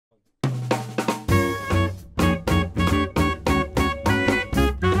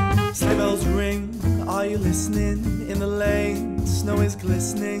Are you listening? In the lane, snow is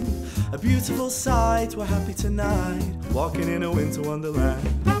glistening. A beautiful sight, we're happy tonight, walking in a winter wonderland.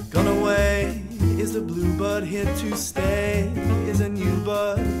 Gone away is the bluebird, here to stay is a new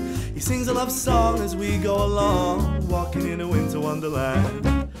bird. He sings a love song as we go along, walking in a winter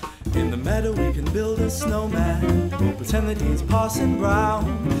wonderland. In the meadow we can build a snowman, we'll pretend that he's Parson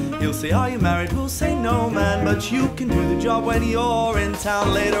Brown. He'll say, are you married? We'll say, no man, but you can do the job when you're in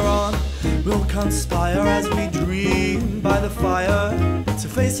town. Later on we'll conspire as we dream by the fire, to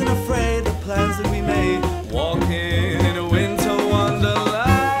face unafraid the plans that